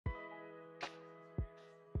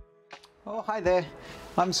Oh, hi there.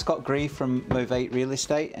 I'm Scott Gree from Move 8 Real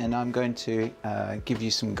Estate, and I'm going to give you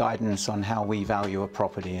some guidance on how we value a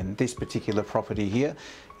property. And this particular property here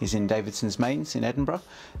is in Davidson's Mains in Edinburgh.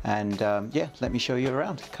 And yeah, let me show you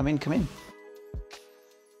around. Come in, come in.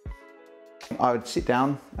 I would sit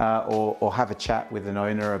down or have a chat with an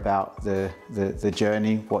owner about the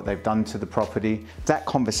journey, what they've done to the property. That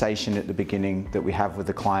conversation at the beginning that we have with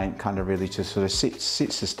the client kind of really just sort of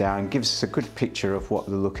sits us down, gives us a good picture of what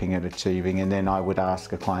we're looking at achieving, and then I would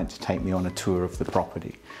ask a client to take me on a tour of the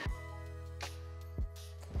property.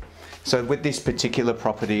 So with this particular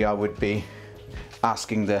property, I would be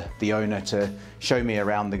asking the owner to show me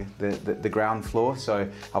around the ground floor, so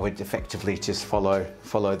I would effectively just follow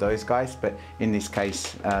those guys, but in this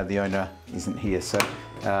case the owner isn't here. So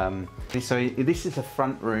this is a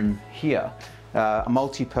front room here, a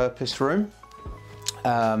multi-purpose room.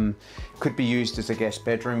 Could be used as a guest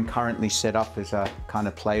bedroom, currently set up as a kind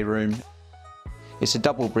of playroom. It's a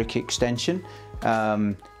double brick extension,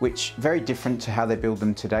 which very different to how they build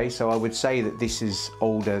them today. So I would say that this is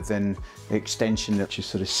older than the extension that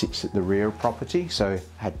just sort of sits at the rear of property. So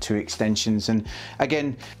had two extensions, and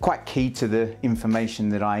again, quite key to the information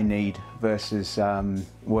that I need versus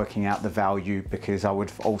working out the value, because I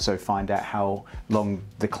would also find out how long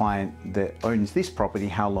the client that owns this property,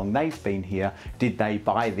 how long they've been here. Did they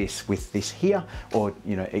buy this with this here, or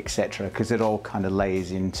etc. Because it all kind of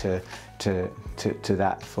layers into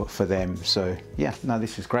that for them. So yeah, no,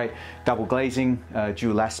 this is great. Double glazing,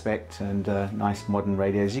 dual aspect, and nice modern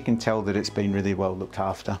radiators. You can tell that it's been really well looked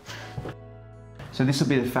after. So this will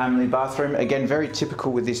be the family bathroom. Again, very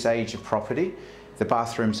typical with this age of property. The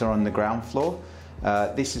bathrooms are on the ground floor.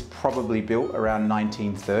 This is probably built around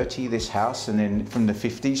 1930, this house, and then from the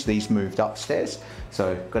 50s these moved upstairs.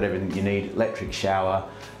 So got everything you need: electric shower,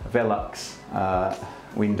 Velux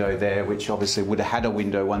window there, which obviously would have had a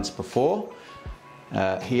window once before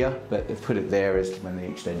here, but they've put it there as when the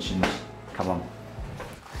extensions come on.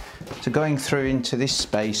 So going through into this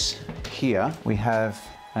space here, we have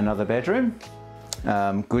another bedroom.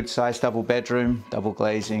 Good size double bedroom, double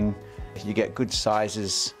glazing. You get good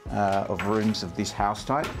sizes of rooms of this house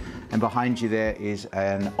type, and behind you there is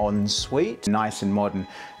an ensuite, nice and modern.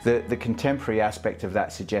 The contemporary aspect of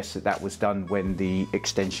that suggests that that was done when the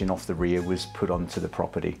extension off the rear was put onto the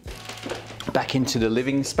property. Back into the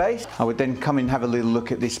living space, I would then come and have a little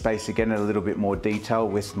look at this space again in a little bit more detail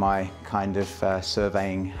with my kind of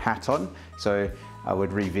surveying hat on. So I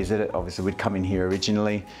would revisit it. Obviously we'd come in here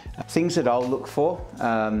originally. Things that I'll look for,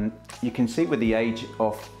 you can see with the age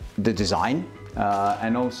of the design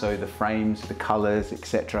and also the frames, the colours,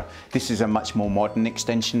 etc. This is a much more modern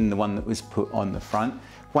extension than the one that was put on the front.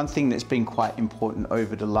 One thing that's been quite important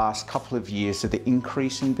over the last couple of years are the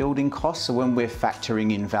increase in building costs. So when we're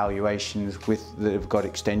factoring in valuations that have got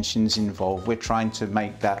extensions involved, we're trying to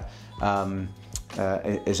make that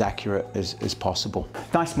as accurate as possible.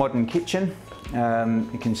 Nice modern kitchen.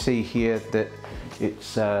 You can see here that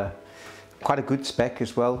it's quite a good spec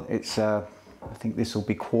as well. It's I think this will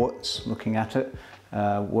be quartz, looking at it.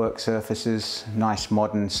 Work surfaces, nice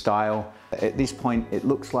modern style. At this point it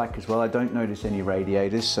looks like as well, I don't notice any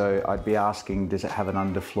radiators, so I'd be asking, does it have an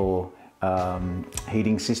underfloor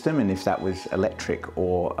heating system, and if that was electric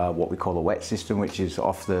or what we call a wet system, which is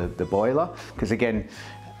off the boiler. Because again,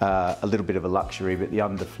 a little bit of a luxury, but the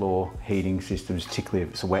underfloor heating systems, particularly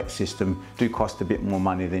if it's a wet system, do cost a bit more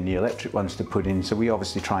money than the electric ones to put in. So we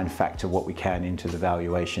obviously try and factor what we can into the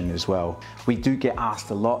valuation as well. We do get asked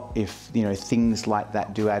a lot if things like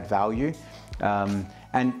that do add value.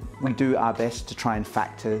 And we do our best to try and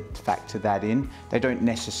factor that in. They don't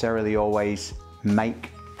necessarily always make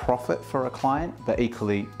profit for a client, but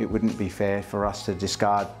equally it wouldn't be fair for us to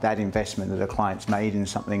discard that investment that a client's made in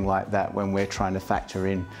something like that when we're trying to factor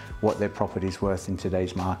in what their property's worth in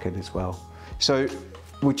today's market as well. So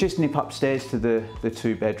we'll just nip upstairs to the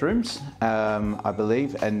two bedrooms, I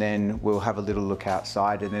believe, and then we'll have a little look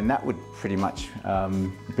outside, and then that would pretty much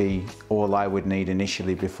be all I would need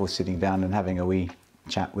initially before sitting down and having a wee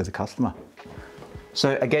chat with a customer.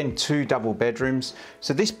 So again, two double bedrooms.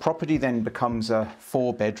 So this property then becomes a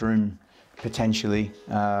 4-bedroom, potentially,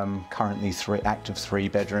 currently active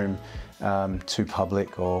 3-bedroom, 2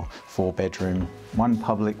 public, or 4-bedroom, 1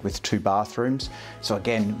 public with 2 bathrooms. So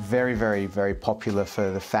again, very, very, very popular for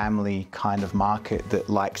the family kind of market that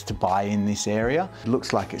likes to buy in this area. It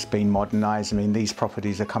looks like it's been modernized. I mean, these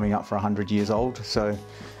properties are coming up for 100 years old, so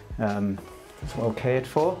it's well cared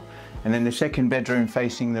for. And then the 2nd bedroom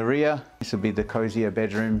facing the rear. This will be the cozier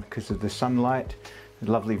bedroom because of the sunlight.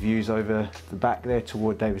 Lovely views over the back there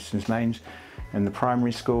toward Davidson's Mains and the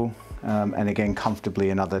primary school. and again, comfortably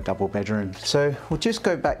another double bedroom. So we'll just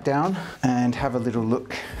go back down and have a little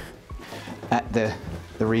look at the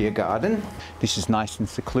rear garden. This is nice and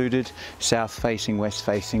secluded, south facing, west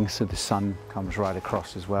facing, so the sun comes right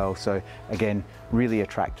across as well. So again, really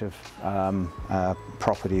attractive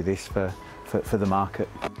property this for the market.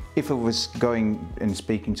 If it was going and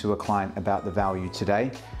speaking to a client about the value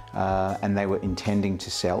today, and they were intending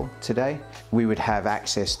to sell today, we would have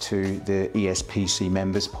access to the ESPC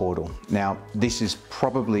members portal. Now, this is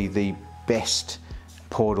probably the best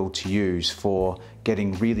portal to use for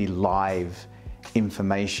getting really live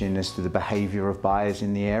information as to the behaviour of buyers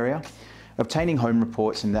in the area. Obtaining home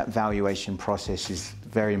reports and that valuation process is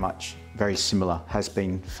very similar, has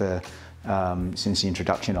been for since the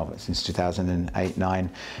introduction of it, since 2008-9.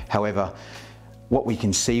 However, what we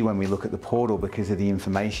can see when we look at the portal, because of the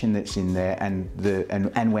information that's in there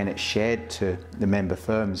and when it's shared to the member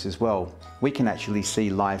firms as well, we can actually see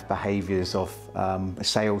live behaviours of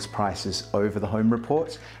sales prices over the home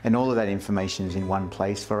reports, and all of that information is in one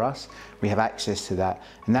place for us. We have access to that,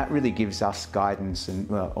 and that really gives us guidance,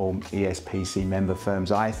 and all ESPC member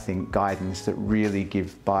firms, I think, guidance that really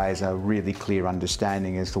give buyers a really clear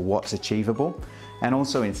understanding as to what's achievable, and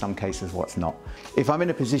also in some cases what's not. If I'm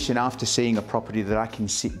in a position after seeing a property that I can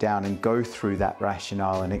sit down and go through that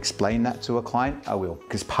rationale and explain that to a client, I will,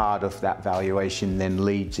 because part of that valuation then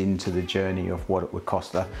leads into the journey of what it would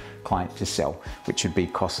cost the client to sell, which would be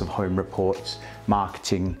costs of home reports,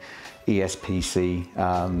 marketing, ESPC,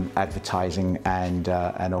 advertising,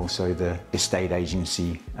 and also the estate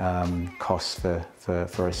agency costs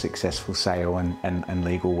for a successful sale and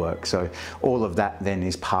legal work. So all of that then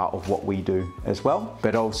is part of what we do as well.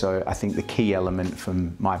 But also, I think the key element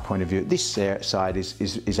from my point of view at this side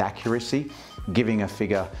is accuracy, giving a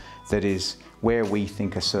figure that is where we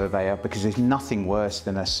think a surveyor, because there's nothing worse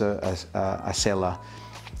than a seller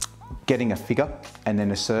getting a figure and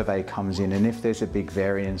then a survey comes in, and if there's a big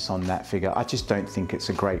variance on that figure, I just don't think it's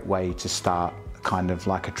a great way to start kind of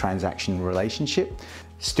like a transaction relationship.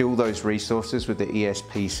 Still, those resources with the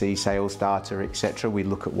ESPC, sales data, etc., we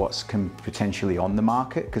look at what's potentially on the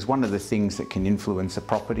market, because one of the things that can influence a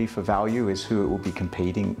property for value is who it will be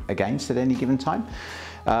competing against at any given time.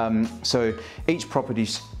 So each property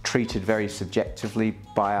is treated very subjectively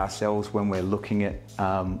by ourselves when we're looking at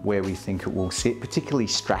where we think it will sit, particularly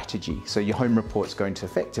strategy. So your home report's going to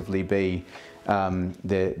effectively be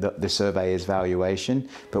the surveyor's valuation,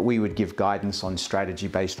 but we would give guidance on strategy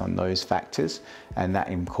based on those factors, and that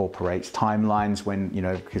incorporates timelines when,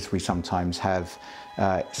 because we sometimes have,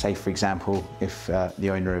 say for example, if the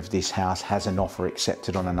owner of this house has an offer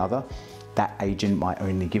accepted on another, that agent might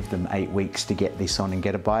only give them 8 weeks to get this on and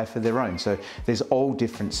get a buyer for their own. So there's all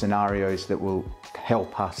different scenarios that will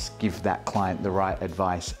help us give that client the right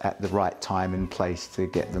advice at the right time and place to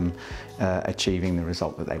get them achieving the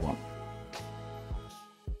result that they want.